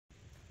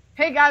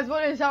Hey guys,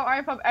 what is up?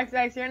 I'm from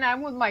XX here, and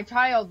I'm with my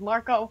child,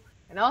 Marco.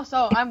 And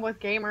also, I'm with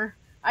Gamer.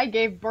 I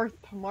gave birth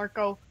to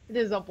Marco. It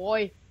is a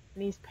boy,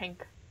 and he's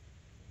pink.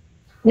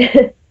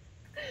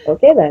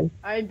 Okay then.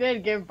 I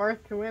did give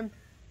birth to him.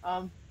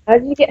 How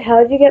did you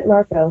get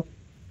Marco?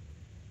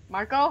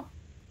 Marco?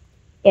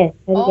 Yeah, how'd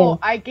you get Oh, him?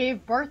 I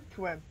gave birth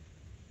to him.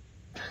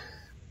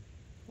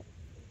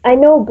 I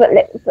know, but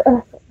like,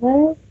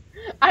 what?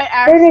 I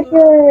actually...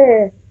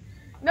 Furniture!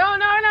 No,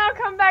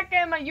 come back,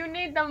 Gamer. You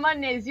need the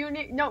monies.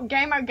 No,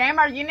 Gamer,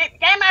 you need...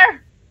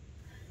 Gamer!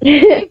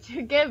 You need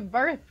to give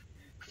birth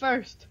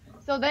first.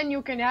 So then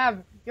you can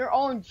have your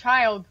own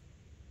child.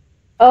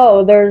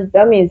 Oh, there's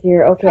dummies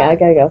here. Okay, I Come,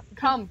 gotta go.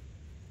 come,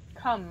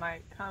 come,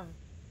 Mike, come.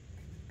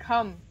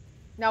 Come.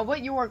 Now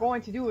what you are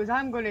going to do is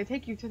I'm going to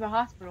take you to the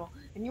hospital,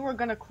 and you are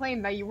going to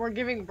claim that you were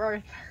giving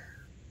birth.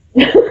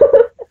 Where's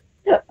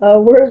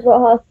the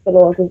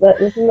hospital? Because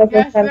this is my first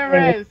Yes, time playing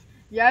there this. is.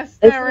 Yes,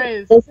 This there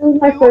is is. this is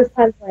my You. first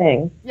time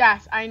playing.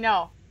 Yes, I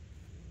know.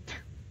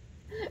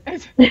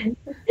 It's... Wait,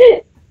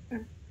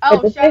 Oh,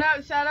 this way?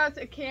 shout out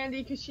to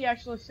Candy because she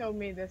actually showed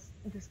me this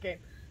game.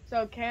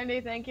 So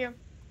Candy, thank you.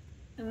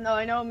 Even though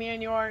I know me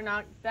and you are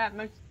not that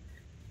much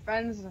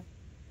friends,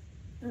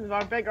 this is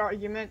our big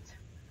argument.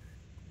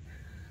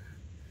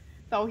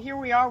 So here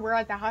we are. We're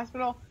at the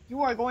hospital.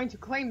 You are going to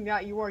claim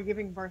that you are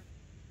giving birth.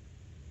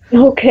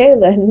 Okay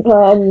then.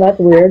 That's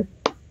weird.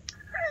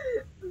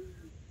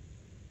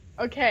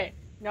 Okay,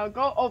 now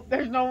go. Oh,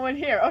 there's no one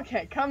here.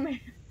 Okay, come here.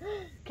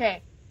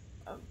 Okay,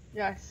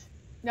 yes.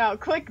 Now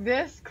click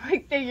this,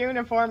 click the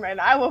uniform,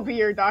 and I will be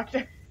your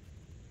doctor.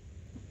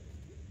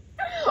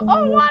 Oh,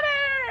 Um, water!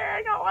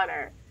 I got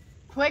water.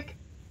 Click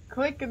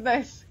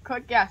this.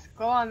 Click yes.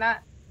 Go on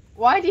that.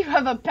 Why do you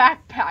have a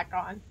backpack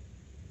on?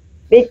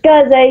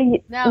 because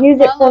I Now use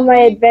it for follow my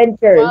me.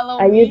 adventures. Follow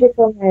I use me. it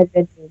for my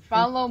adventures.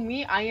 Follow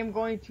me. I am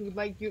going to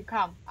let you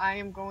come. I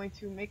am going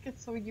to make it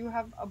so you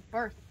have a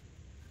birth.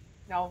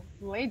 Now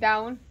lay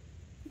down.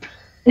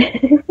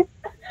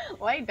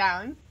 Lay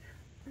down.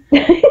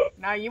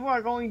 Now you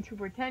are going to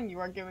pretend you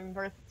are giving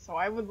birth, so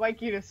I would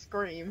like you to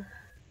scream.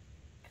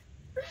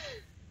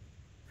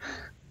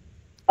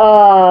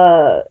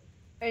 uh,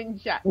 In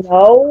chat.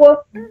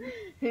 no.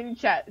 In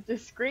chat.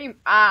 Just scream,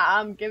 ah,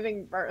 I'm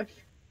giving birth.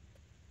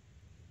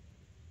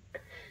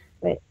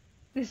 Wait,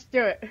 Just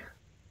do it.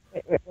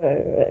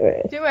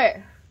 wait. Do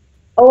it.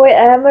 Oh wait,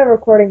 I have my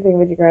recording thing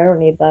with you, girl. I don't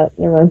need that.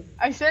 Never mind.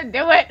 I said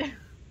do it.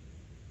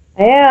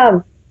 I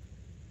am.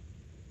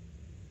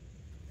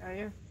 Are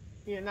you?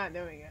 You're not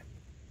doing it.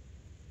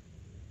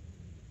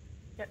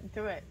 Yeah,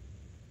 do it.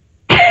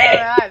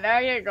 Alright,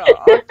 there you go.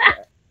 Okay.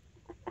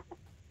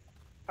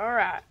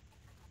 Alright.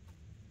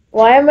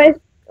 Why am I?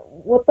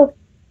 What the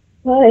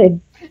fudge?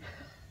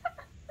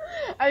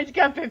 I just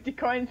got 50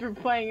 coins for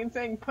playing and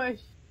saying push.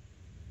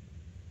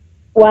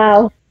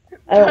 Wow.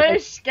 I don't like.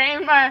 Push,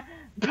 gamer.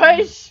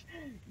 Push.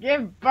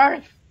 Give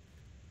birth.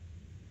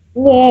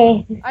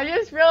 Yeah. I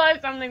just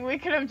realized something. We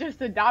could have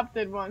just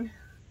adopted one.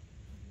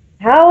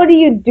 How do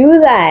you do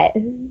that?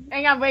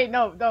 Hang on, wait,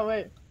 no,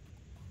 wait.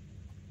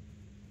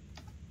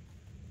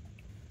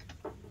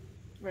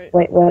 Wait.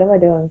 Wait, what am I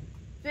doing?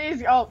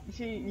 Jeez, oh,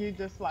 you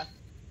just left.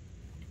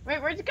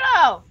 Wait, where'd you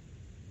go?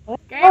 Oh,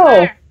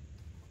 Gamer!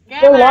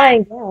 still Gamer!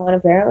 lying down.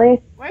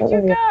 Apparently. Where'd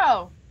you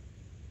go?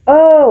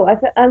 Oh,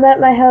 I'm at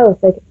my house.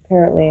 Like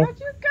apparently. Where'd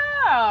you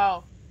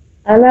go?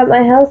 I'm at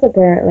my house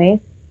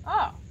apparently.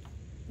 Oh.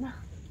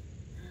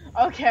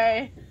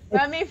 Okay,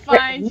 let me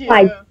find Oh you.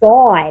 my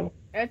God.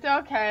 It's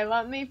okay,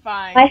 let me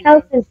find My you.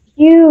 house is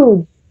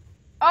huge.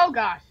 Oh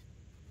gosh.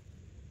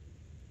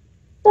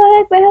 What the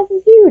heck? My house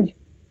is huge.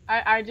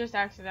 I just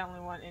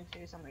accidentally went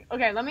into something.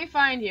 Okay, let me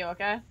find you,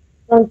 okay?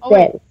 Bunk Oh,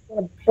 wait. bed. It's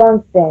a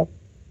bunk bed.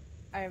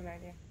 I have an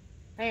idea.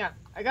 Hang on.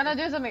 I gotta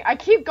do something. I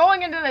keep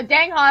going into the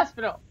dang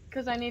hospital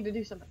because I need to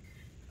do something.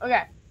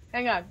 Okay,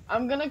 hang on.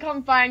 I'm gonna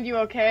come find you,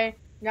 okay?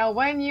 Now,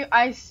 when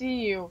I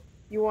see you,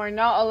 you are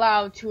not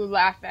allowed to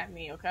laugh at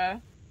me, okay?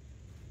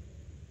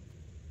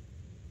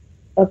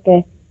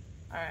 Okay.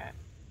 Alright.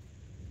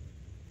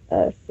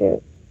 Oh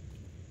shoot.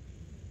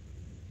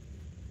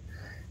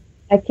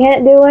 I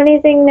can't do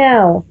anything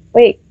now.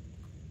 Wait.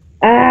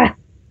 Ah.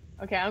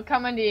 Okay, I'm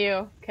coming to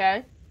you,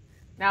 okay?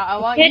 Now, I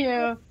want can't-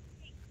 you...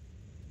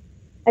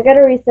 I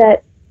gotta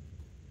reset.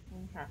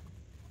 Okay.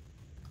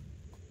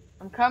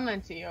 I'm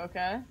coming to you,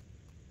 okay?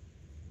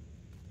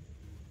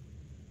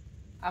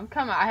 I'm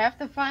coming. I have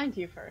to find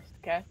you first,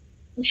 okay?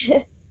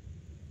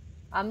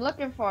 I'm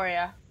looking for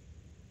you.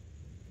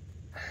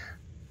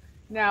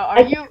 Now,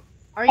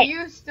 are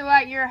you still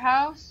at your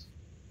house?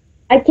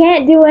 I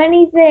can't do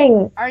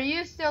anything. Are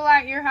you still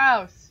at your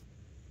house?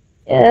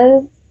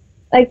 Yes.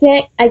 I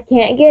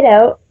can't get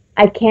out.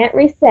 I can't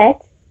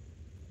reset.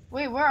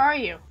 Wait, where are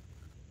you?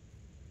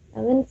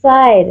 I'm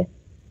inside.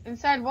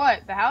 Inside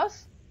what? The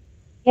house?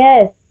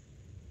 Yes.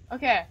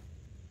 Okay.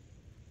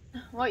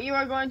 What you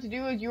are going to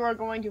do is you are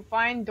going to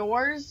find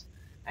doors,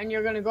 and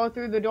you're going to go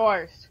through the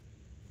doors.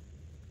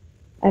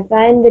 I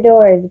find the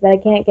doors, but I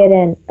can't get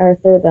in or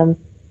through them.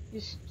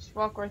 Just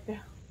walk right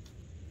there.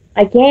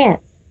 I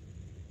can't.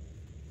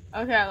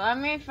 Okay, let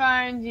me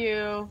find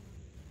you.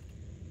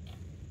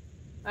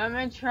 Let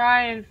me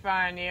try and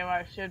find you,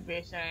 I should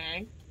be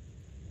saying.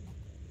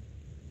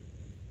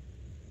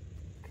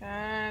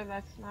 Okay,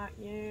 that's not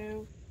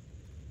you.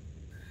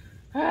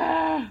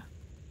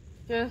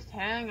 Just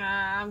hang on,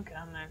 I'm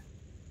coming.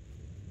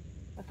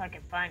 If I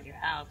can find your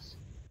house.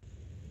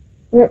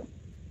 Mm.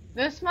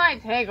 This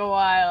might take a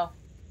while.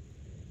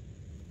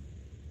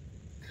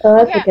 Oh,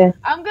 that's okay.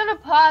 I'm gonna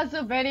pause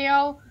the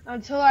video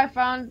until I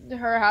found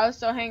her house,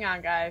 so hang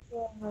on, guys.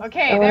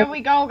 Okay, there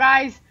we go,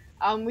 guys.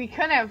 We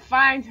couldn't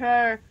find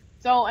her,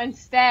 so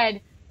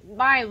instead,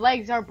 my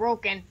legs are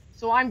broken,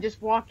 so I'm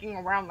just walking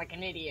around like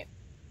an idiot.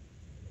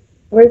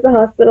 Where's the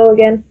hospital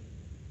again?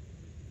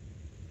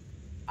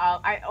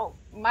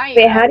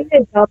 Wait, how do you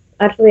adopt?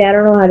 Actually, I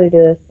don't know how to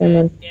do this.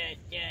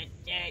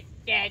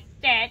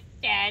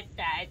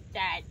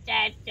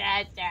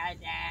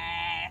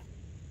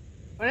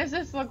 What does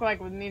this look like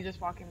with me just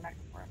walking back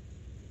and forth?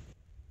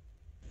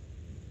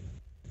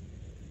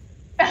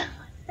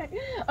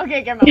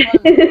 Okay, come on,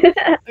 follow me.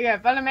 Okay,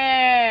 follow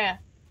me.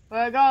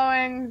 We're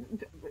going.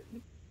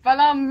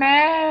 Follow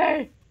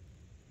me.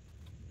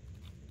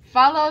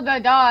 Follow the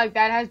dog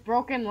that has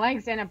broken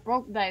legs and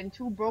and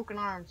two broken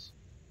arms.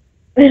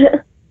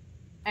 And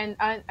a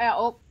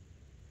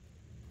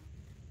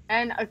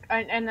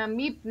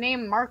meep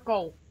named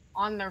Marco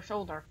on their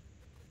shoulder.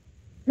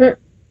 Come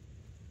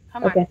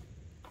on. Okay.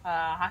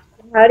 How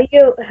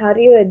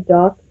do you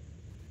adopt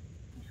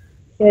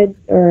kids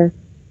or?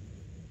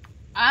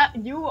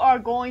 You are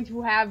going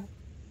to have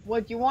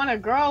what you want, a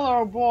girl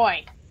or a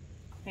boy?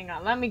 Hang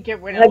on, let me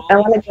get rid of all I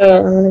want a girl.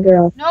 I want a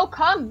girl. No,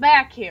 come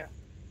back here.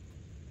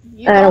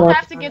 You don't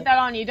have to get that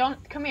on. You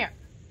don't. Come here.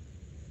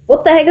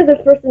 What the heck is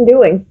this person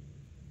doing?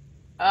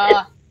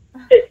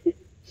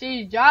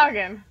 She's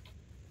jogging.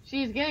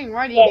 She's getting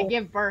ready to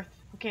give birth.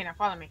 Okay, now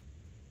follow me.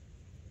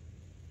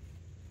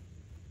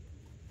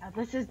 Now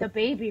this is the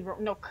baby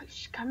room. No,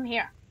 come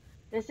here.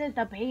 This is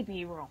the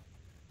baby room.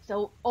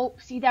 So,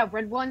 see that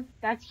red one?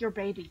 That's your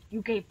baby.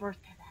 You gave birth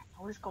to that.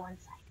 Now let's go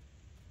inside.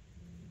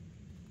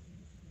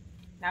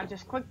 Now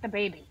just click the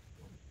baby.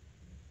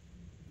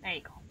 There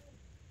you go.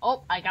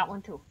 Oh, I got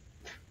one too.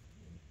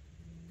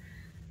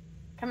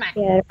 Come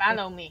on,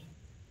 follow me.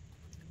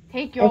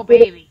 Take your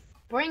baby.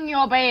 Bring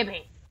your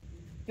baby.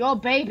 Your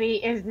baby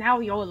is now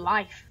your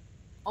life.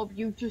 Oh,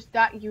 you just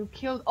died. You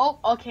killed. Oh,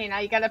 okay, now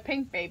you got a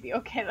pink baby.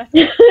 Okay, let's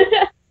go.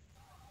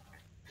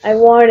 I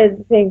wanted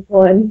the pink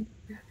one.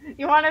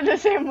 You wanted the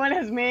same one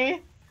as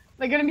me?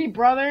 They're gonna be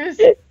brothers?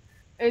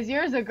 Is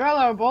yours a girl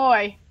or a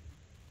boy?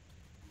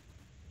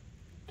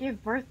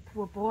 Give birth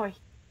to a boy.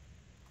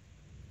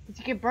 Did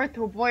you give birth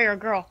to a boy or a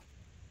girl?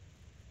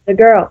 The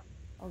girl.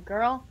 A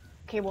girl?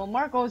 Okay, well,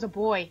 Marco's a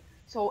boy,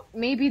 so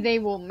maybe they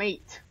will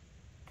mate.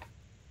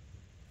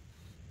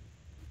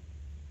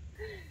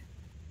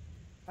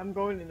 I'm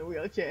going in the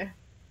wheelchair.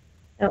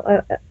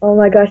 Oh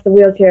my gosh, the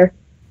wheelchair.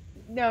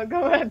 No,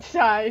 go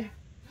outside.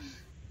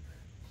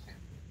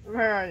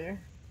 Where are you?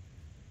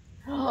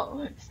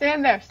 Oh,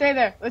 stand there, stay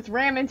there. Let's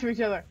ram into each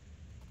other.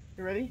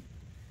 You ready?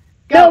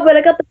 Go. No, but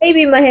I got the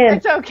baby in my hand.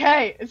 It's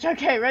okay. It's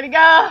okay. Ready?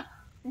 Go.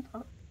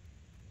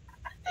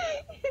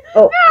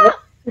 Oh. No!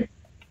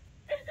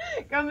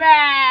 Come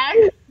back.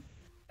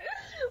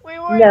 We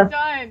weren't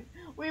done.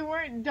 We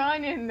weren't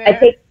done in there.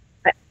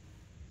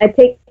 I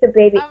take the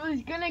baby. I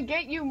was gonna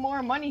get you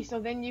more money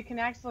so then you can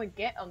actually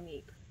get a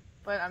meep.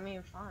 But I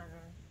mean, fine.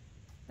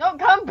 No,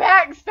 come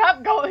back.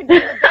 Stop going to the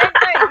damn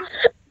thing.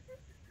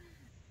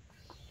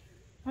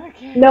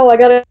 Okay. No, I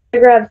gotta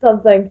grab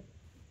something.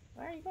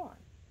 Where are you going?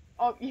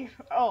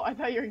 Oh, I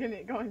thought you were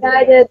gonna go. Yeah,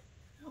 I did.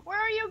 Where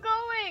are you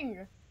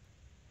going?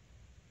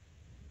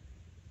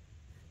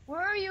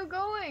 Where are you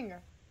going?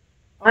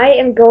 I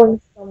am going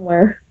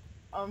somewhere.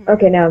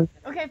 Okay, now.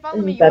 Okay,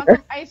 follow me. You want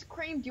some ice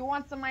cream? Do you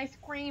want some ice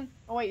cream?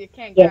 Oh wait, you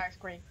can't get ice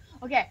cream.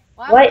 Okay,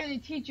 well I'm going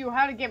to teach you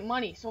how to get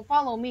money, so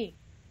follow me.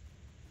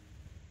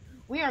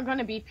 We are going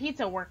to be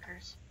pizza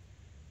workers.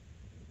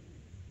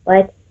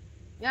 What?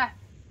 Yeah.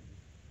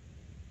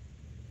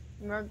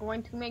 We're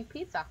going to make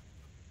pizza.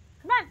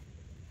 Come on.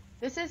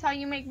 This is how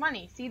you make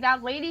money. See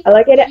that lady? I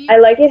like it. I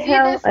like it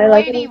how. See this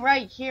lady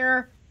right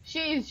here?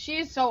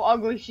 She's so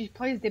ugly. She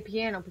plays the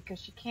piano because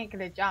she can't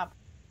get a job.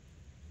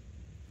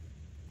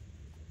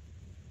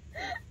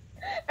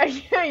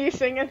 Are you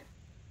singing?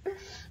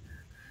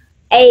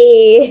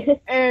 Hey.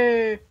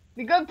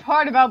 The good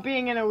part about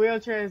being in a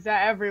wheelchair is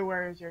that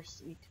everywhere is your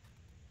seat.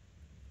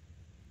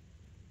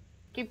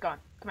 Keep going.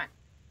 Come on.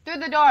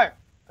 Through the door.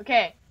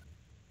 Okay.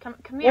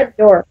 Come here. What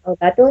door? Oh,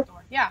 that door?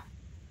 Yeah.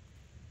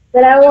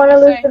 But I want to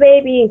lose the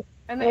baby.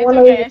 And it's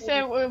okay. It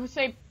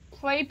say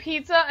play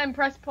pizza and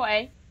press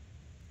play.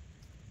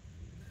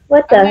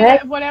 What the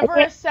heck? Whatever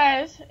it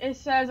says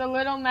a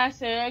little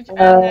message,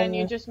 and then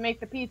you just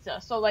make the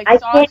pizza. So like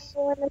sauce. I can't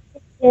go in the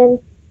kitchen.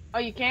 Oh,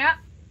 you can't?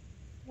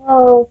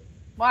 No.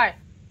 Why?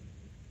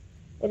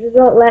 It just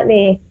won't let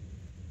me.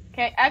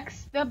 Okay,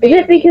 X the baby.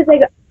 Is it because I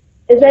got?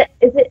 Is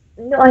it?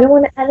 No, I don't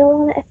want to. I don't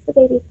want to X the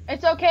baby.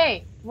 It's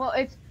okay. Well,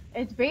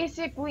 It's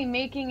basically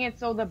making it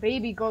so the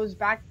baby goes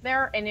back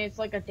there and it's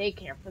like a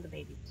daycare for the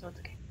baby, so it's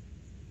okay.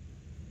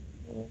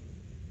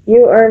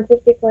 You earn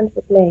 50 coins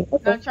for playing.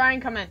 Okay. Now try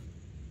and come in.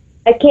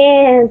 I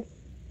can't.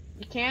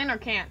 You can or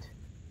can't?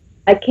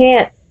 I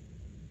can't.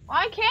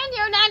 Why can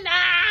you not?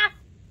 Nah!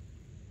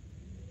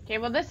 Okay,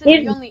 well this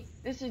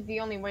is the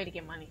only way to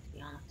get money, to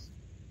be honest.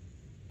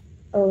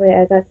 Oh wait,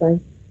 I got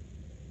one.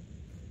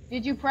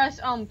 Did you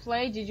press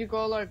play? Did you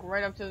go like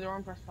right up to the door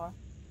and press play?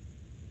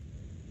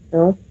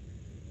 No.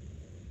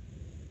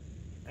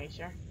 Are you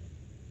sure?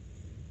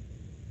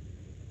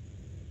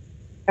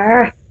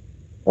 Ah,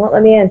 won't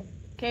let me in.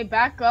 Okay,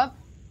 back up,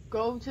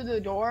 go to the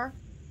door,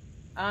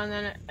 and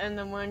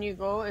then when you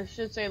go, it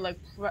should say like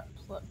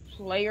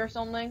play or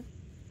something.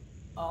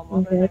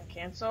 Other than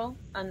cancel,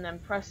 and then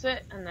press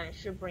it, and then it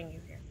should bring you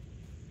here.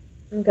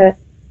 Okay.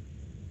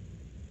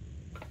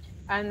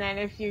 And then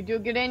if you do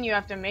get in, you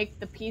have to make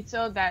the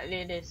pizza that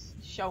it is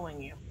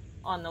showing you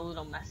on the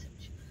little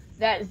message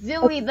that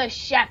Zilly the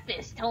chef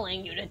is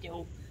telling you to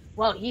do.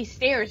 Well, he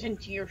stares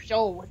into your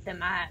soul with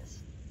them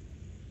eyes.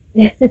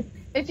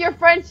 It's your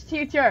French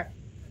teacher.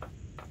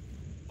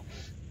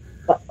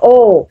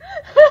 Oh,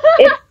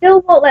 it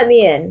still won't let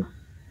me in.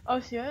 Oh,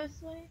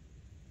 seriously?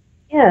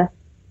 Yeah.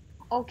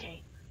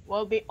 Okay.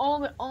 Well, the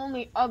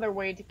only other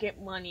way to get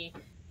money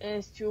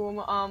is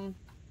to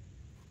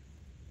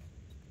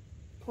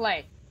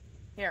play.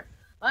 Here,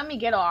 let me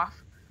get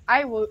off.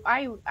 I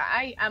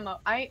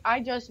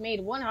just made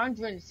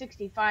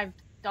 $165.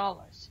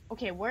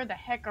 Okay, where the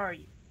heck are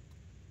you?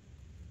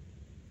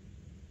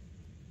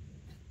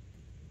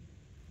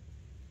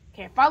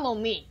 Okay, follow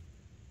me.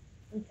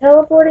 I'm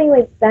teleporting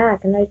like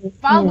back, and I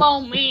just follow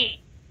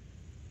me.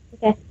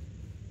 Okay.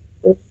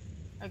 Oops.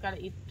 I gotta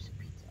eat some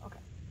pizza. Okay,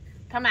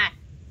 come on.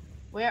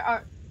 Where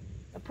are?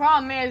 The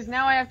problem is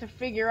now I have to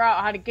figure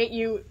out how to get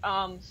you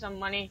some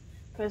money,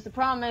 because the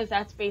problem is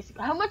that's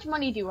basically how much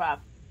money do you have?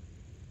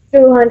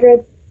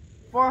 200.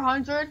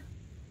 400.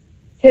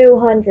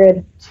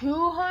 200.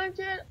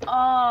 200?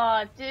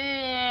 Oh,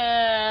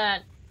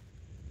 dude.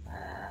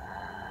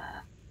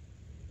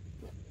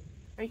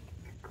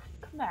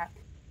 Come back.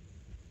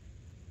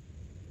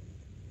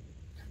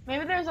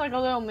 Maybe there's like a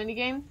little mini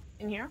game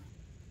in here.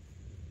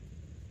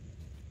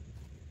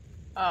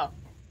 Oh.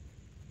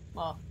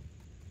 Well,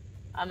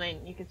 I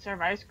mean, you could serve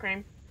ice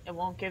cream. It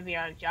won't give you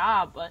a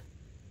job, but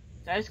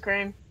it's ice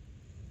cream.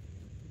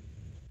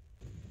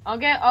 I'll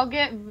get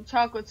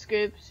chocolate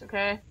scoops,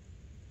 okay?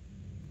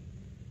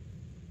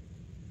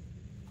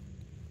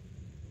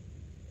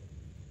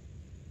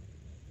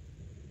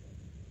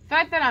 The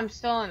fact that I'm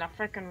still in a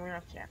freaking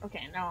wheelchair.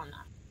 Okay, no, I'm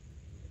not.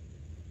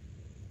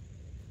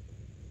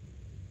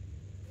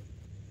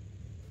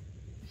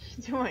 What are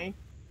you doing?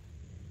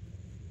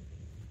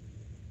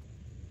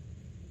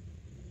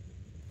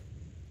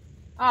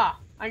 Ah,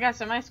 I got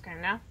some ice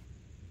cream now.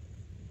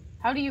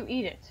 How do you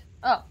eat it?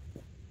 Oh.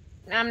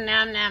 Nom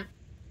nom nom.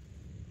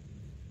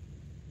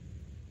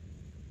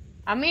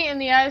 I'm eating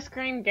the ice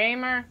cream,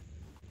 gamer.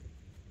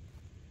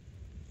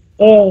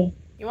 Hey.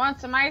 You want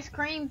some ice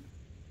cream?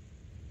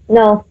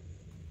 No.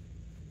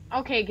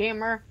 Okay,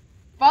 gamer.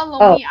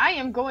 Follow me. I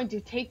am going to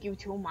take you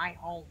to my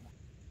home.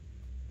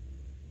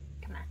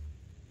 Come on.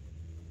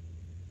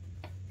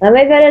 Let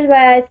me finish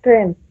my ice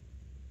cream.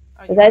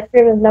 Because ice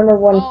cream is number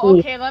one key.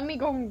 Okay, let me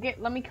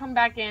come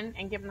back in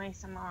and get I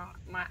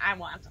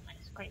want some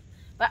ice cream.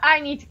 But I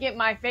need to get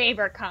my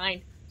favorite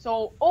kind.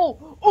 So,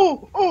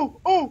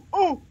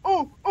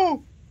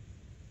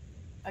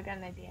 I got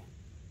an idea.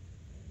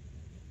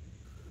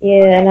 Yeah,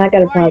 okay, and I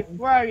got a problem.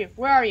 Where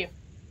are you?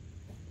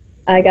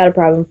 I got a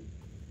problem.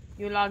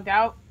 You logged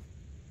out?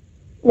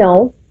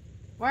 No.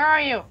 Where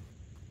are you?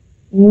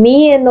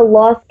 Me and the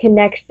lost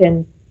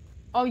connection.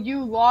 Oh,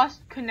 you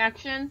lost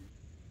connection?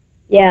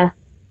 Yeah.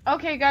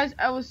 Okay, guys,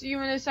 I will see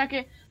you in a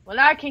second when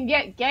I can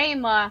get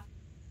Gamer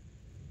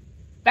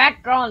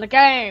back on the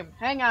game.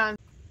 Hang on.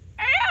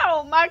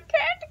 Ow, my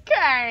candy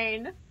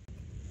cane!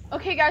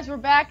 Okay, guys, we're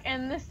back,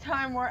 and this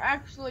time we're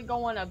actually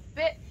going a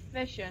bit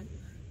fishing,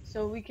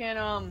 so we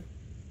can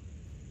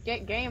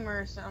get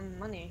Gamer some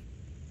money.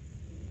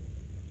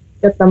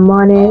 Get the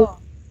money. Oh,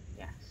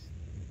 yes.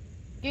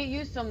 Get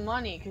you some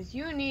money, cause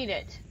you need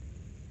it.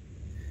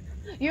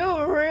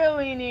 You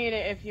really need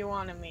it if you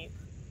want to meet.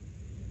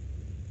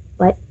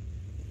 What?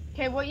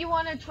 Okay, what you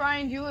want to try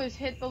and do is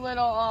hit the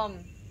little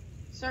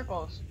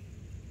circles.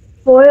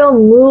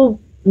 Foil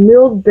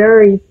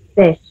mulberry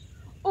fish.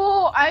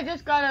 Oh, I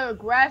just got a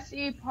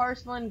grassy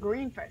porcelain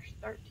greenfish.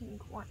 13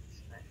 coins.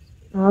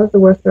 Oh, that was the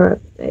worst throw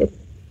I've faced.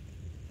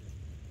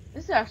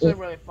 This is actually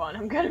really fun.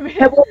 I'm gonna be.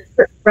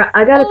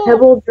 I got a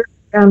pebble.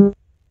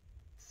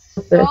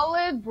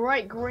 Solid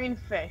bright green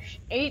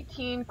fish.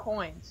 18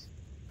 coins.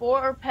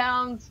 4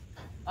 pounds.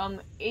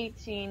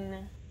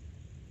 18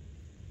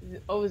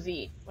 OZ.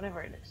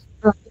 Whatever it is.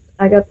 Oh,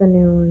 I got the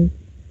new one.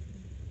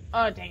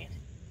 Oh, dang it.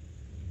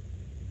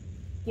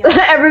 Yes.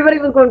 Everybody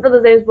was going for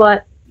the same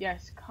spot.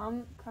 Yes,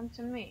 come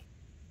to me.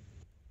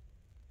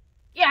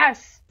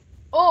 Yes!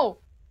 Oh!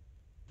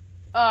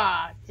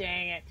 Ah,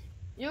 dang it.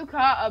 You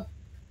caught a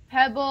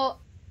pebble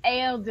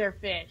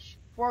elderfish.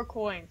 4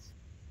 coins.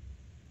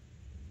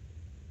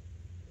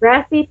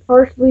 Grassy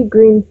partially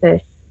green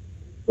fish.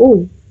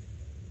 Ooh,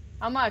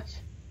 How much?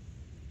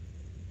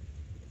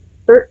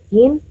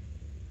 13.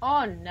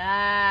 Oh,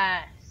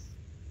 nice.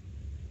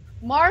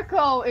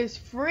 Marco is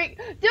freak.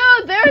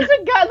 Dude, there's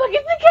a guy. Look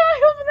at the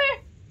guy over there.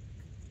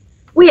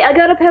 Wait, I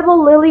got a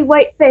pebble lily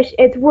white fish.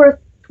 It's worth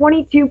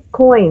 22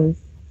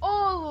 coins.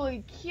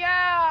 Holy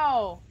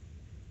cow.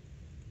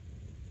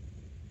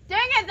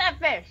 Dang it, that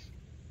fish.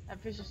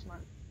 That fish is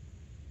smart.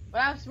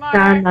 But I'm smarter.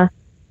 Donna.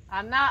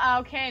 I'm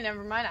not. Okay,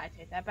 never mind. I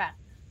take that back.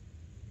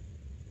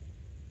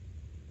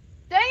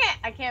 Dang it.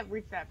 I can't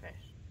reach that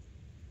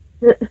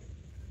fish.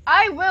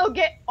 I will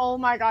get. Oh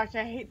my gosh,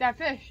 I hate that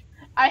fish.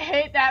 I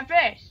hate that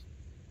fish.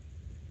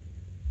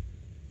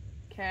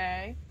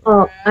 Okay.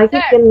 Oh, I keep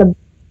There. getting the.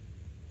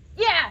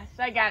 Yes,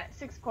 I got it.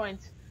 6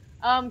 coins.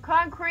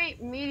 Concrete,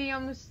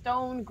 medium,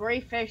 stone, gray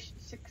fish,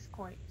 6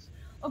 coins.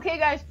 Okay,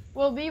 guys.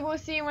 Well, we will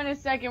see you in a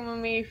second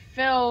when we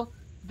fill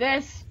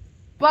this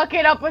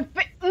bucket up with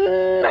fish.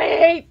 I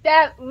hate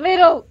that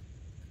little.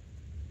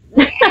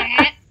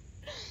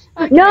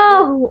 Okay,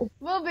 No!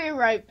 We'll be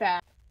right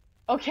back.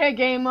 Okay,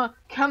 gamer,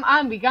 come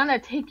on. We gotta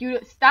take you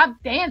to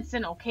stop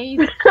dancing, okay?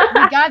 We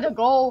gotta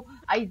go.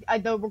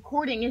 The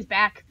recording is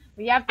back.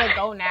 We have to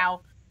go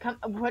now. Come.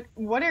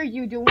 What are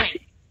you doing?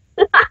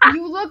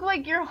 You look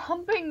like you're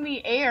humping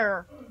the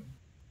air.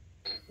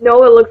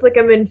 No, it looks like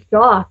I'm in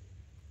shock.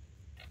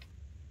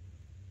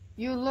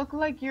 You look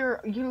like you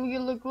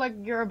look like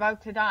you're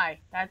about to die.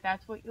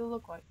 That's what you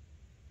look like.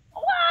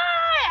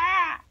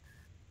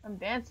 I'm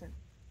dancing.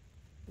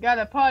 Got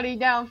a party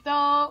down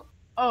slow.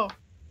 Oh,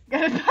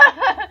 got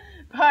a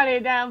party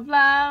down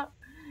slow.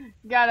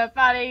 Got a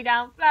party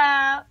down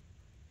slow.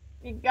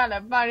 You got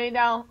a party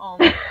down. Oh.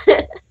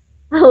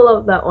 I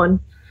love that one.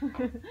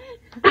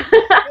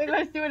 Wait,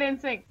 let's do it in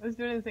sync. Let's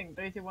do it in sync.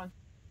 3, 2, 1.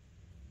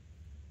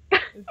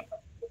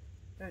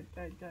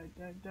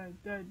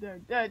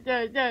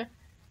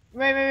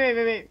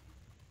 Wait.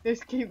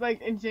 Just keep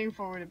like inching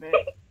forward a bit.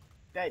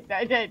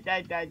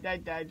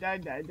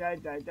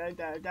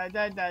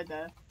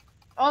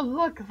 Oh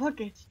look,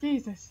 it's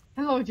Jesus.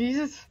 Hello,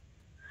 Jesus.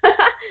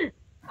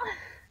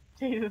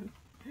 Jesus.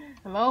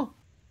 Hello.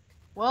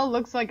 Well,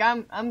 looks like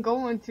I'm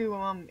going to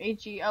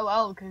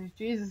HELL because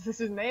Jesus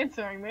isn't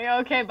answering me.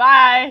 Okay,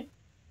 bye.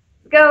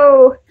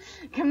 Go!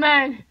 Come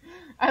on.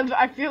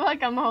 I feel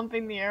like I'm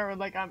humping the air, or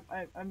like I'm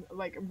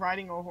like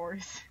riding a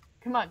horse.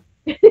 Come on.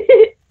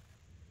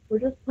 We're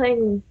just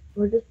playing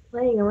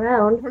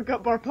around.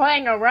 We're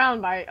playing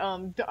around by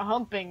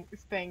humping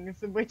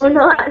things, which We're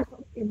not.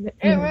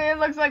 it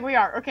looks like we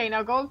are. Okay,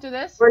 now go up to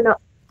this. We're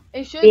not.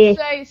 It should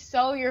say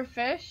sell your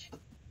fish,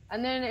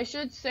 and then it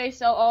should say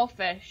sell all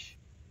fish.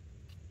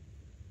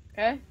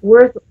 Okay.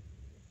 Worth.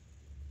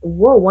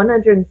 Whoa,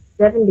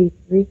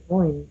 173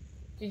 coins.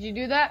 Did you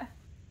do that?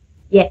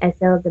 Yeah, I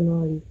sold them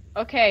all.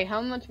 Okay, how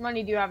much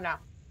money do you have now?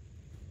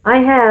 I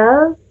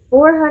have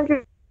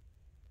 400.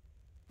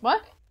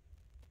 What?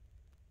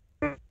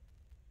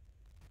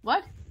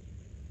 What?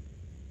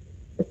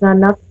 It's not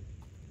enough.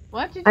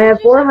 What did you I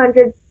have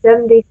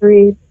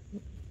 473.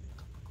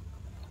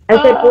 I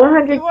said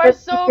 473. You are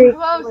so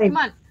close. coins. Come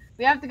on.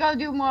 We have to go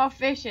do more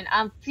fishing.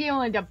 I'm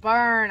feeling the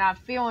burn. I'm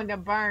feeling the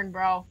burn,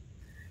 bro.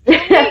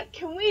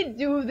 Can we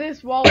do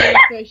this while we're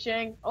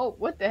fishing? Oh,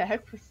 what the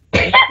heck was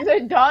did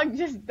the dog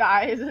just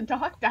die? Is the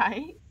dog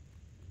dying?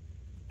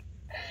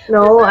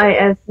 No, I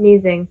am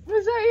sneezing.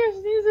 Was that your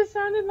sneeze? It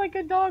sounded like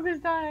a dog was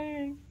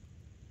dying.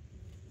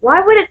 Why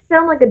would it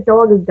sound like a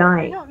dog is I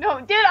dying? don't know.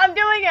 Dude, I'm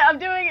doing it. I'm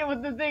doing it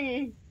with the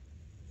thingy.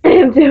 I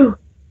am too.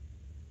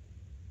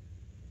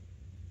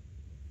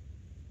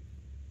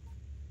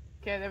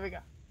 Okay, there we go.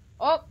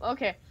 Oh,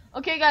 okay.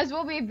 Okay, guys,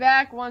 we'll be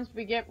back once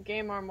we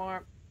gain more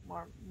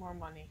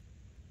money.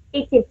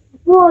 18.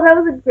 Whoa, that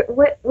was a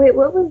wait,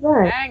 what was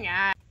that? Hang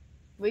on.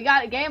 We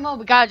got a game mode.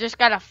 We just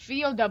gotta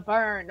feel the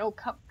burn. No,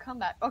 come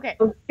back. Okay.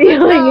 I'm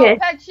feeling it.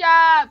 Pet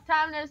shop.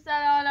 Time to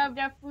set all of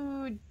the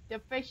food. The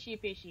fishy.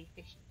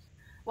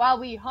 While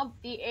we hump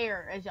the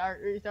air is our.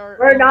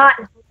 We're not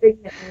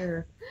humping the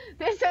air.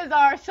 This is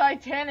our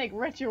satanic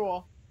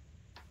ritual.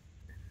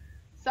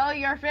 Sell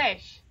your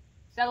fish.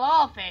 Sell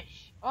all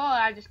fish. Oh,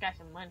 I just got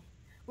some money.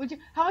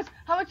 How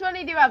much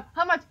money do you have?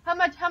 How much?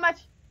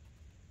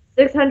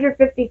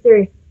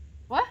 653.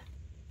 What?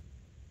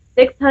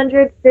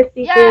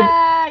 653.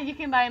 Yeah, you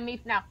can buy a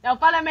meat now. Now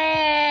follow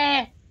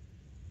me.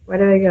 Where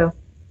do I go?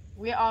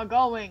 We are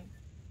going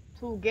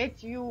to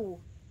get you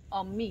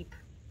a meep.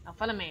 Now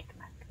follow me.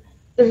 Come on.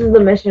 This is the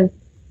mission.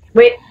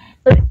 Wait.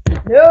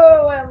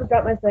 No, I almost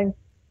got my thing.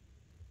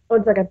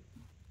 1 second.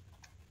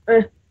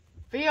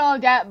 Feel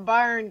that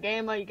burn,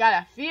 gamer. You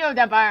gotta feel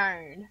the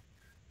burn.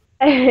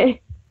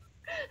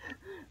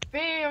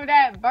 Feel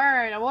that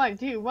burn. 1,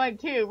 2, 1,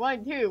 2,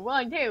 1, 2,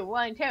 1, 2,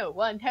 1, 2,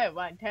 1, 2,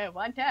 1, 2,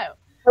 1, 2.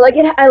 I like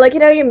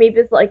it how your meep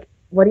is like,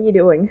 what are you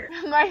doing?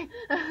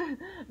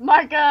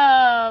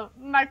 Marco.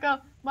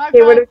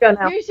 Okay, where do we go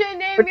now? You should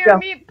name your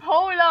meat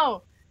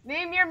Polo.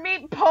 Name your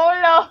meat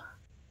Polo.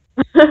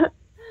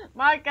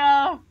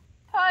 Marco.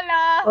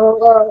 Polo.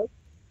 Oh,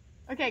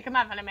 Okay, come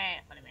on, follow me.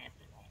 Follow me.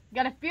 You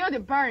gotta feel the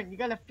burn. You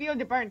gotta feel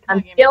the burn. Come I'm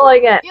on, gamer.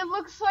 feeling it. It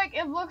looks like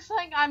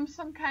I'm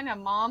some kind of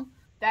mom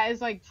that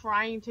is like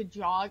trying to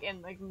jog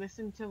and like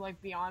listen to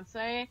like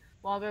Beyonce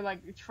while they're like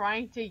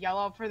trying to yell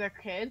out for their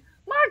kid,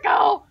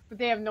 Marco, but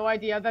they have no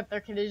idea that their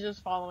kid is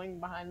just following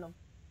behind them.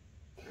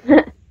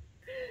 That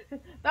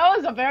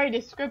was very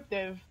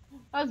descriptive.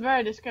 That was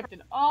very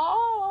descriptive.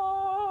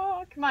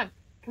 Oh, come on,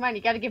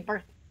 you gotta give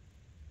birth.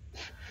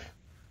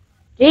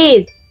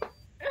 Jeez.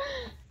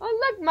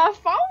 Oh look, my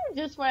phone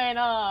just went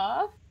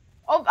off.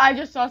 Oh, I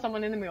just saw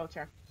someone in the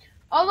wheelchair.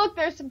 Oh look,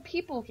 there's some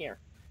people here.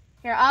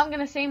 Here, I'm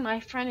gonna say my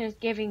friend is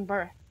giving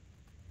birth.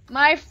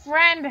 My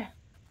friend.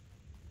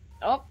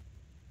 Oh.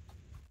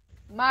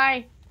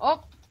 My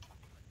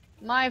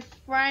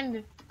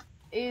friend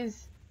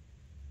is.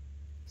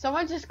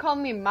 Someone just called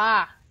me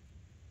Ma.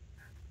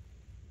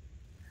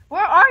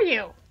 Where are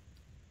you?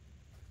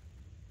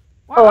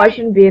 Where Oh, are I you?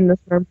 shouldn't be in this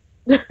room.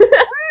 Where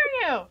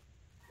are you?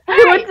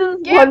 I went to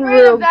this Get one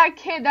rid room. of that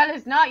kid. That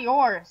is not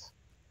yours.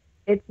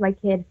 It's my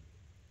kid.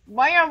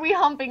 Why are we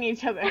humping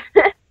each other?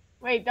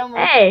 Wait, don't move.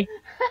 Hey.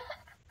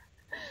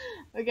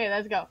 Okay,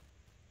 let's go.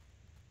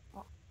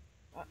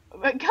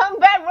 But come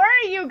back. Where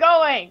are you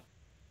going?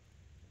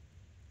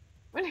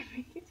 What are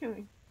you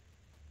doing?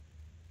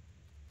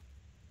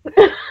 You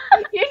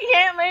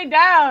can't lay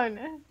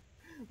down.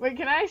 Wait,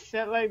 can I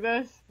sit like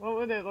this? What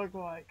would it look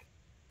like?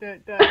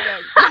 Look at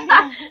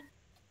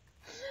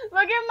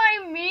my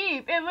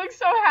meat. It looks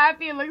so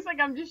happy. It looks like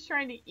I'm just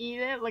trying to eat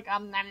it. Like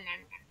I'm nom nom.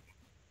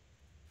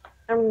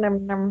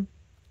 Nom, nom.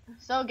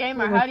 So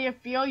gamer, how do you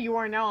feel? You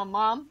are now a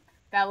mom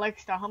that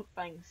likes to hump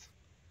things.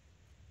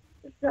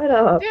 Shut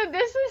up. Dude,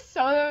 this is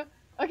so...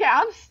 Okay,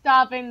 I'm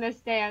stopping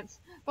this dance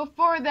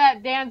before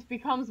that dance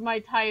becomes my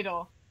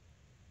title.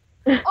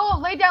 Oh,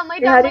 lay down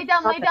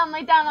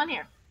on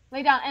here.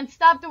 Lay down and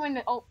stop doing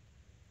the... Oh,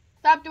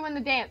 stop doing the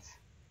dance.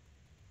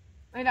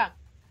 Lay down.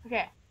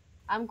 Okay,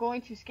 I'm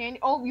going to scan you.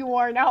 Oh, you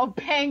are now a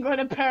penguin,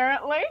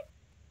 apparently.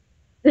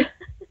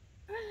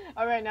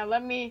 Alright, now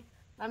let me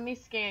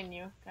scan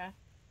you, okay?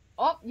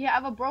 Oh, you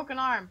have a broken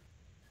arm.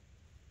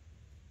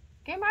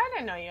 Gamer, I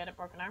didn't know you had a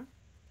broken arm.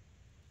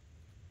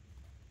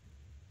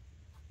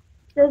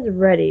 It says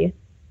ready.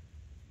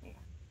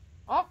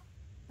 Oh,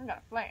 I got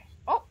a flash.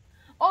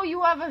 Oh,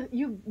 you have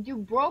you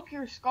broke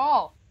your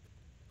skull.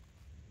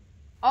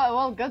 Oh,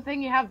 well, good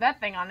thing you have that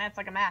thing on. It's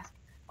like a mask.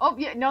 Oh,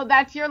 yeah, no,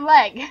 that's your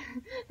leg.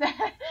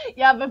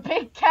 You have a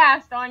big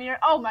cast on your...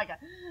 Oh, my God.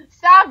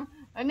 Stop.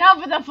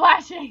 Enough of the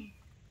flashing.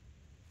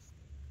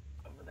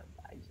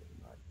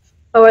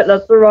 Oh wait,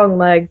 that's the wrong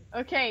leg.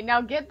 Okay,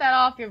 now get that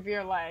off of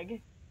your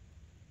leg.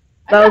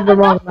 That was the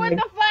wrong Enough with leg.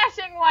 the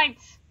flashing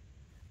lights.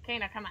 Okay,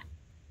 now come on.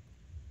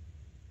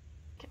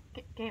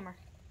 Gamer.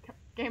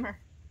 Gamer.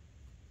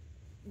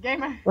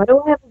 Why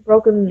do I have a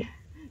broken...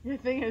 Your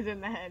thing is in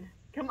the head.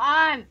 Come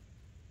on.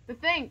 The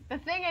thing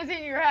is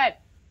in your head.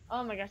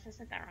 Oh my gosh, I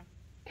said that wrong.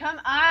 Come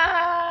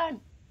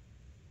on.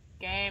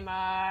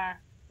 Gamer.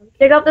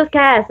 Take off this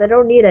cast, I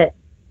don't need it.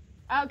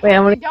 Okay,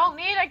 Wait, we don't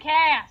need a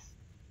cast.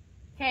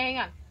 Okay, hang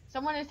on.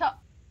 Someone is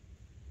up.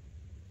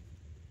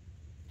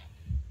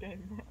 Gamer,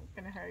 I'm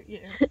gonna hurt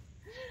you.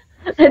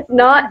 It's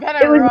not...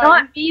 It was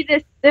not me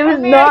this... It was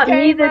not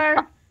me this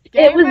time.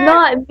 It was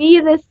not me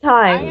this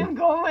time. I am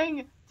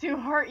going to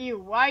hurt you.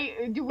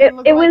 Why do we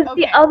look it like... was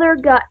the other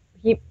guy.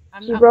 He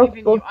broke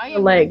both the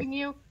legs.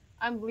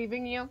 I'm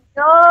leaving you.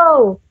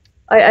 No!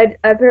 I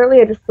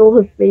apparently I just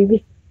stole his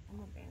baby. I'm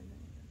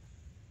abandoning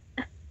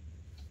you.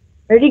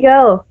 Where'd he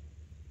go?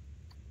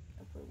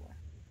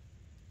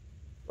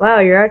 Wow,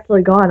 you're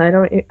actually gone. I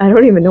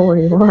don't even know where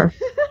you are.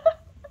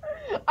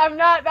 I'm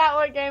not that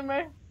way,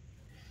 gamer.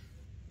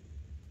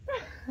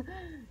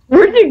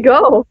 Where'd you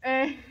go?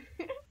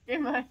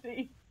 Gamer,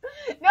 see.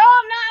 No,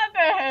 I'm not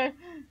there.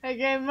 Hey,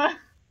 gamer.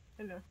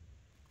 Hello.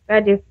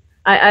 Got you.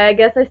 I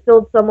guess I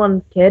stole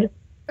someone's kid.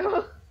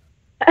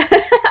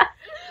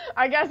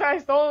 I guess I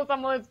stole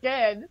someone's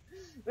kid.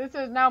 This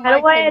is now my How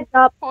do I kid.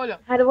 adopt? Polo.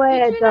 How do I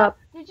adopt?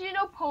 Did you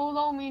know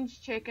polo means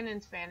chicken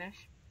in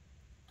Spanish?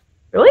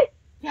 Really?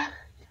 Yeah.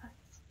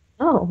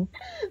 Oh.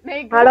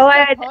 Me How do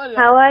I gusta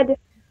polo.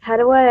 how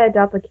do I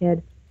adopt a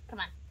kid? Come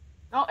on.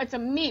 No, it's a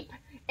meep.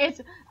 It's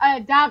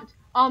adopt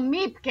a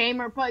meep,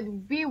 gamer,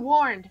 but be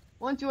warned.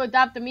 Once you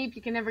adopt a meep,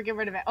 you can never get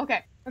rid of it.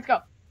 Okay, let's go.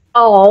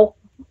 Oh.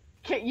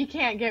 You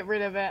can't get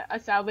rid of it.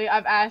 Sadly,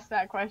 I've asked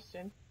that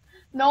question.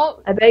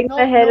 No. I banged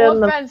my head on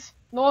the...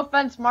 No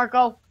offense,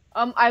 Marco.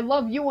 I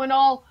love you and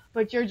all,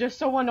 but you're just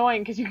so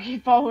annoying because you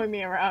keep following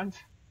me around.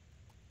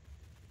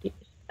 He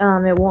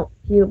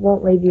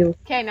won't leave you.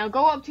 Okay, now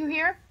go up to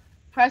here,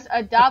 press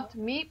adopt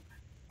meep,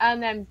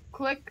 and then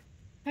pick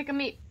a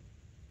meep.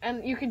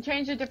 And you can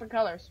change the different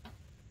colors.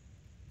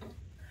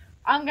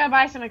 I'm gonna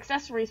buy some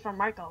accessories for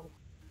Marco.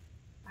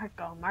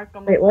 Marco, my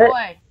Wait, boy.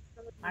 what?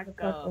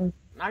 Marco,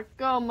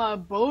 my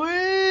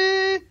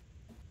boy.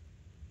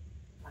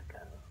 Marco.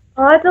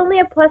 Oh, it's only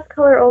a plus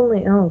color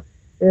only. Oh,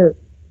 shoot.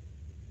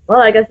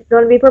 Well, I guess it's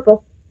going to be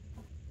purple.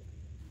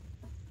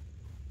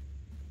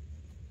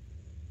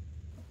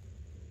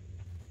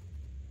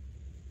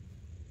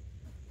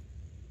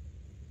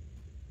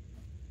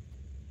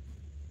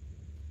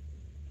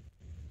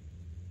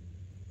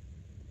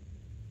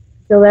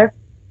 still there?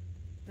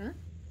 Hmm?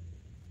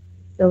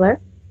 Still there?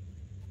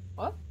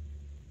 What?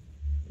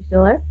 You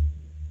still there?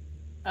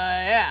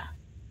 Yeah.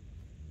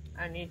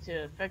 I need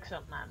to fix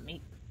up my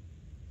meat.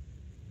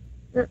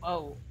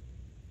 Oh.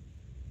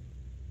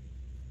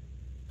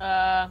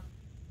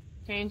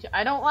 Change.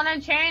 I don't want to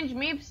change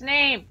Meep's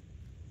name.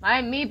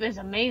 My Meep is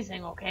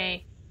amazing,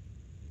 okay?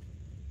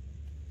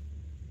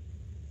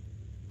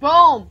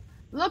 Boom!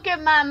 Look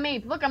at my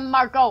Meep. Look at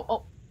Marco.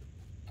 Oh.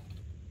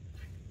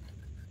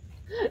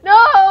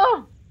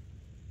 No!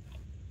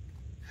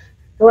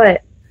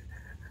 What?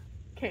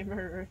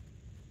 Gamer.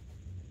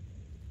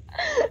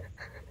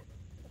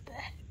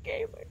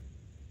 Gamer.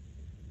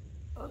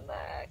 Oh,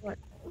 What?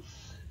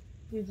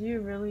 Did you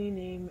really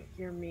name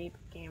your Meep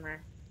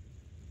Gamer?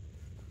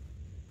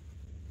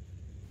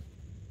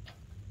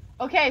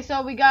 Okay,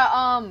 so we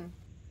got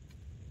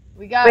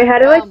Wait, how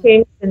do I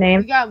change the name?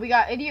 We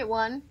got Idiot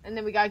 1 and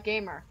then we got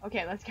Gamer.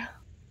 Okay, let's go.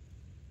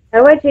 How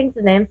do I change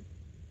the name?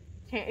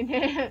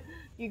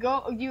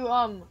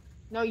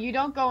 No, you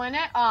don't go in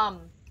it.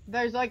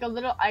 There's like a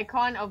little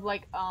icon of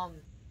like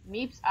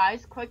Meep's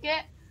eyes. Click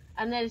it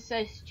and then it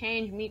says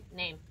change Meep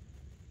name.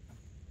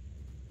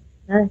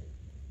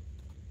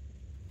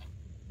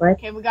 What?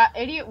 Okay, we got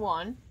Idiot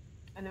 1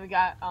 and then we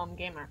got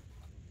Gamer.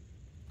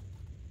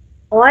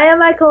 Why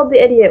am I called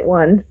the idiot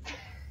one?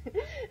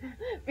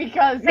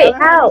 Because Wait,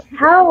 how?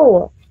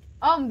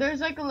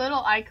 There's like a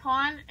little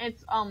icon.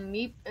 It's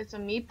Meep. It's a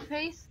Meep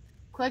face.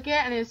 Click it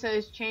and it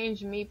says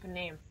change Meep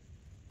name.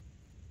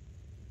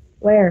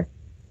 Where?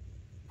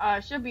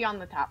 It should be on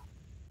the top.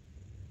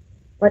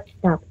 What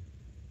top?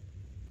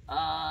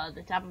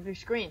 The top of your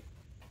screen.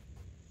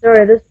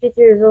 Sorry, this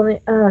feature is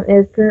only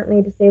is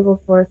currently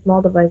disabled for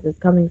small devices.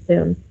 Coming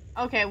soon.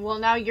 Okay, well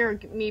now your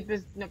Meep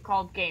is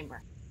called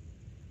Gamer.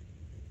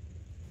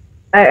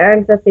 I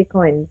earned 50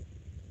 coins.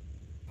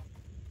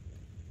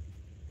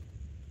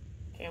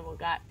 Okay, we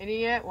got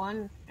Idiot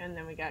 1 and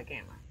then we got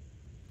Gamer.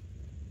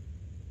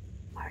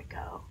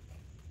 Marco,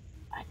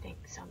 I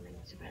think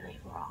something's really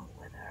wrong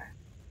with her.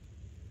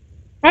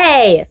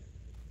 Hey!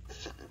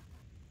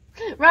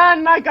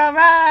 Run, Marco,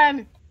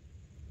 run!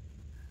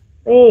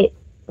 Wait,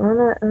 I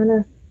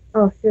wanna.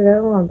 Oh shoot, I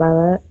don't wanna buy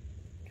that.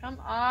 Come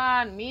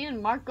on, me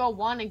and Marco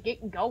want to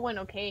get going,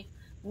 okay?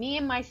 Me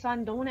and my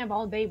son don't have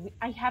all day.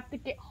 I have to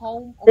get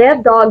home. They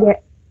have dog.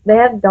 They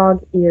have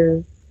dog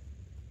ears.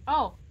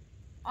 Oh,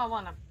 I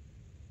want them.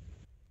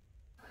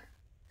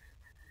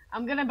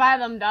 I'm gonna buy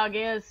them dog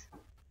ears.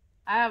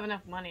 I have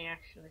enough money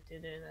actually to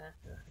do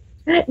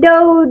that.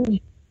 No.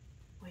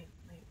 Wait.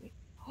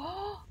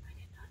 Oh,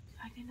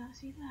 I did not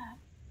see that.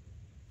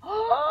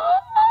 Oh,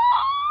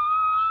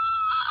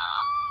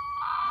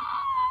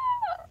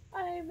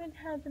 I am in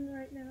heaven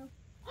right now.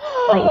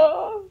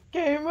 Oh,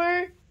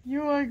 Gamer,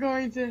 you are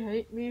going to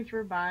hate me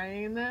for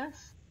buying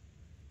this.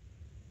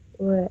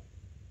 What?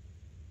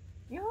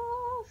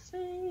 You'll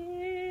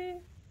see.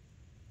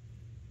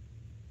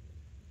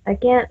 I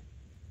can't.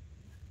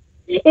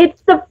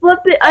 It's the flip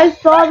it. I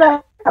saw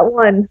that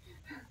one.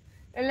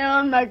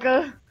 Hello,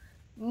 Michael.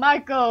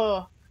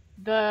 Michael,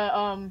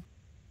 the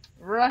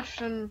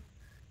Russian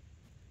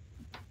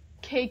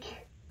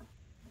cake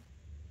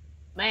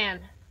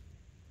man.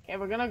 Okay,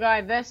 we're gonna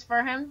buy this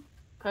for him,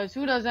 cause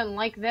who doesn't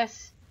like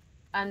this?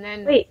 And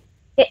then wait,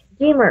 hey,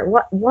 Gamer,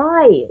 what?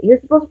 Why? You're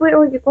supposed to put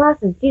on your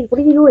glasses. Jeez, what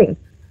are you doing?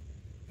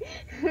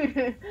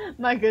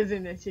 Michael's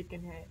in a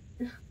chicken hat.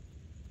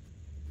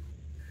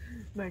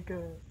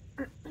 Michael.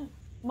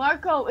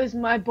 Marco is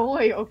my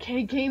boy,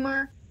 okay,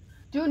 Gamer?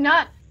 Do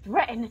not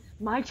threaten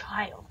my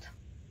child.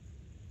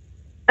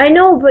 I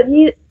know, but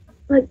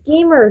like,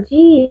 Gamer,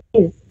 jeez.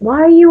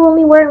 Why are you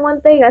only wearing one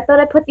thing? I thought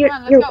I put your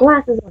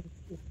glasses on.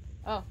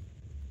 Oh.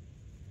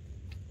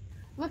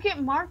 Look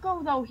at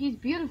Marco, though. He's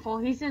beautiful.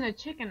 He's in a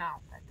chicken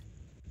outfit.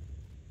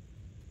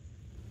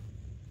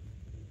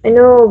 I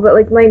know, but,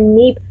 like, my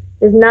Meep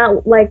is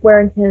not, like,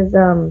 wearing his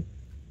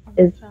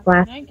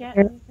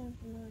glasses.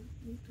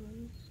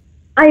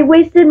 I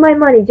wasted my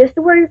money just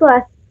to wear your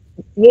glasses,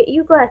 to get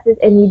you glasses,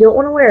 and you don't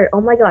want to wear it.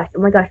 Oh my gosh,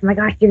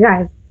 you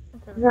guys.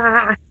 Okay.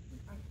 Ah.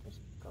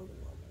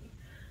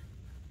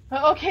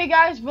 Okay,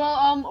 guys,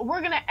 well,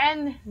 we're gonna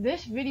end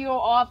this video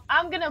off.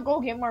 I'm gonna go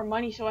get more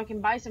money so I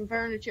can buy some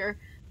furniture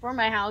for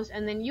my house,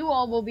 and then you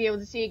all will be able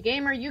to see it.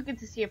 Gamer, you get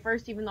to see it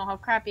first, even though how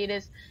crappy it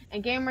is.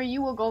 And Gamer,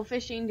 you will go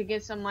fishing to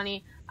get some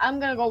money. I'm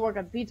gonna go work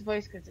at the pizza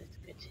place because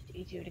it's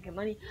easier to get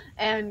money.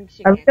 And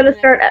are we gonna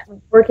start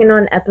working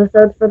on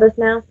episodes for this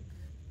now?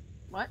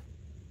 What?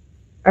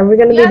 Are we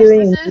gonna be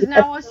doing? This is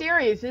now a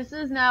series. This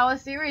is now a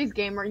series,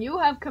 Gamer. You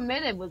have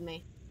committed with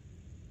me.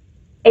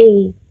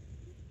 Hey.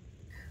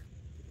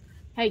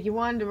 Hey, you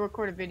wanted to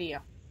record a video.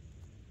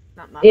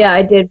 Not my yeah,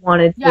 I did want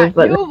to. Yeah,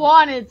 but you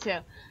wanted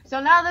to. So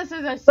now this is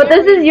a series. But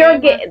this is your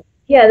game.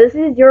 Yeah, this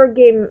is your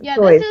game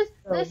choice.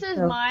 Yeah, this is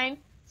mine.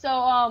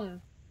 So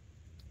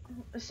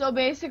so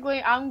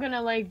basically, I'm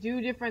gonna like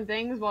do different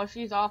things while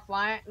she's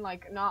offline,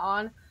 like not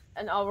on,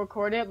 and I'll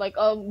record it. Like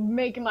I'll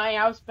make my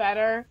house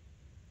better,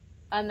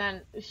 and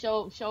then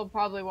she'll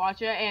probably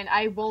watch it, and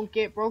I won't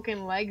get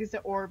broken legs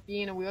or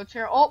be in a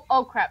wheelchair.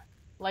 Oh crap!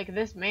 like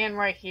this man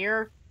right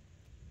here,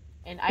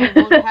 and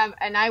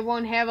I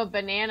won't have a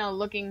banana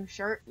looking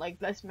shirt like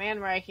this man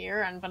right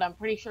here, but I'm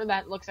pretty sure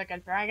that looks like a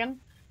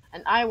dragon,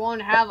 and I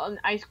won't have an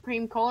ice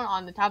cream cone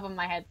on the top of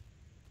my head.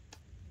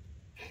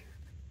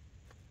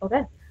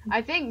 Okay.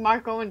 I think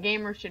Marco and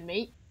Gamer should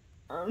meet.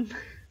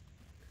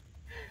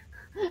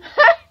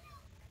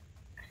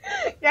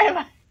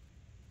 Gamer.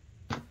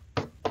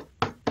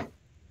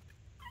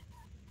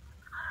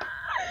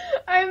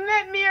 I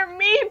met your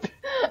Meep.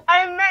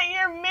 I met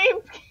your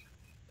Meep.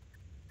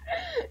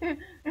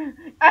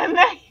 I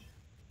met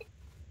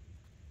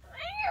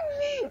your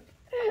Meep.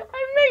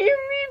 I met your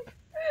Meep.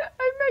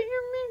 I met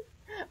your Meep.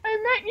 I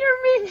met your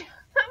Meep.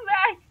 Come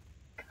back.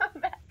 Come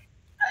back.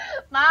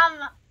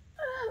 Mama.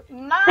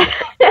 Mama.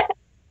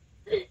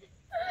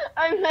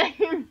 I met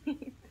your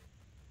Meep.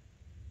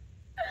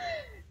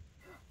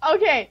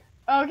 Okay.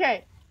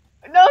 Okay.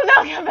 No,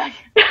 come back.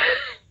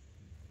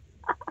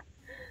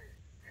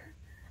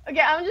 Okay,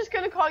 I'm just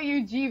gonna call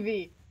you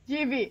GV.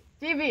 GV.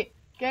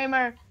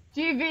 Gamer.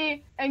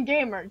 GV and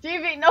Gamer.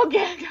 GV. No,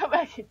 go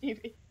back to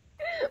GV.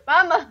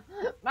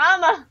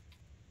 Mama.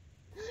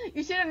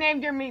 You should have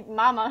named your meat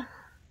Mama.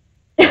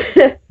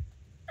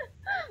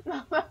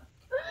 Mama.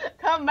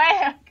 Come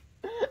back.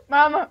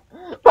 Mama.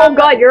 Oh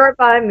God, you're right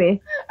behind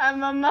me.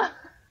 Mama.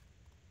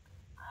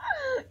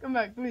 Come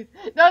back, please.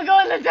 Don't go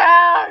in the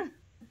town.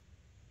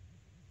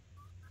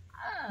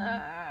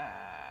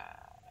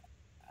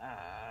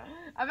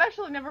 I've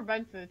actually never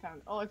been to the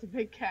town. Oh, it's a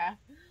big cat.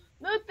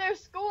 Look, there's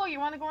school. You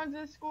want to go into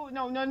the school?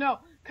 No.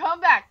 Come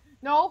back.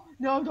 No,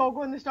 don't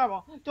go in the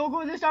starball. Don't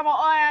go in the starball.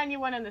 Oh, and you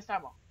went in the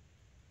starball.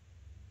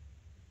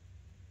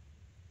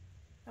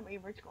 Come on, you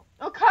rich girl.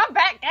 Oh, come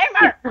back,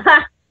 Gamer!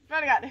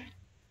 Swear to God.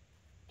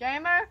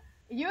 Gamer,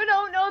 you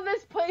don't know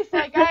this place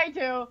like I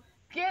do.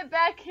 Get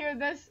back here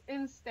this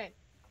instant.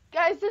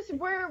 Guys,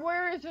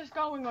 where is this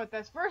going with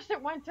this? First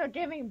it went to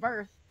giving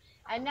birth.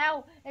 And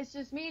now it's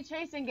just me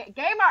chasing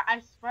Gamer,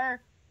 I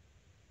swear.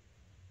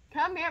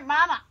 Come here,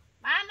 Mama.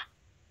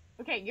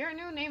 Okay, your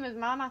new name is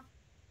Mama.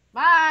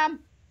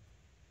 Mom.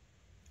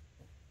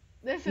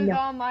 This is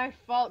all my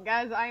fault,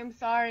 guys. I am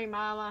sorry,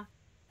 Mama.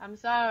 I'm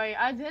sorry.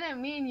 I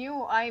didn't mean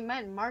you. I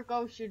meant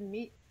Marco should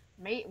mate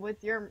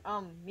with your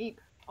Meep.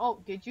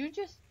 Oh, did you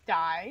just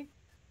die?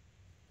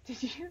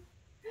 Did you?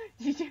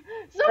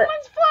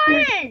 Someone's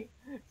flying!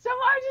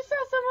 I just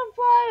saw someone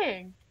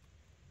flying.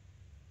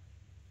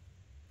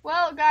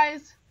 Well,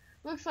 guys,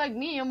 looks like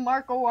me and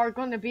Marco are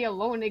gonna be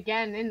alone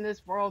again in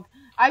this world.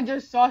 I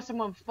just saw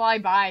someone fly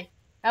by.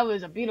 That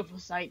was a beautiful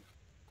sight.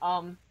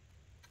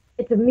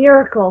 It's a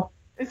miracle.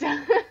 It's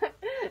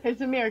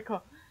a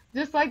miracle.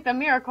 Just like the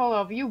miracle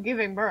of you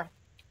giving birth.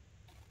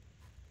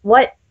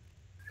 What?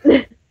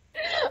 Okay,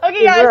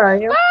 guys. Where are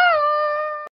you? Bye!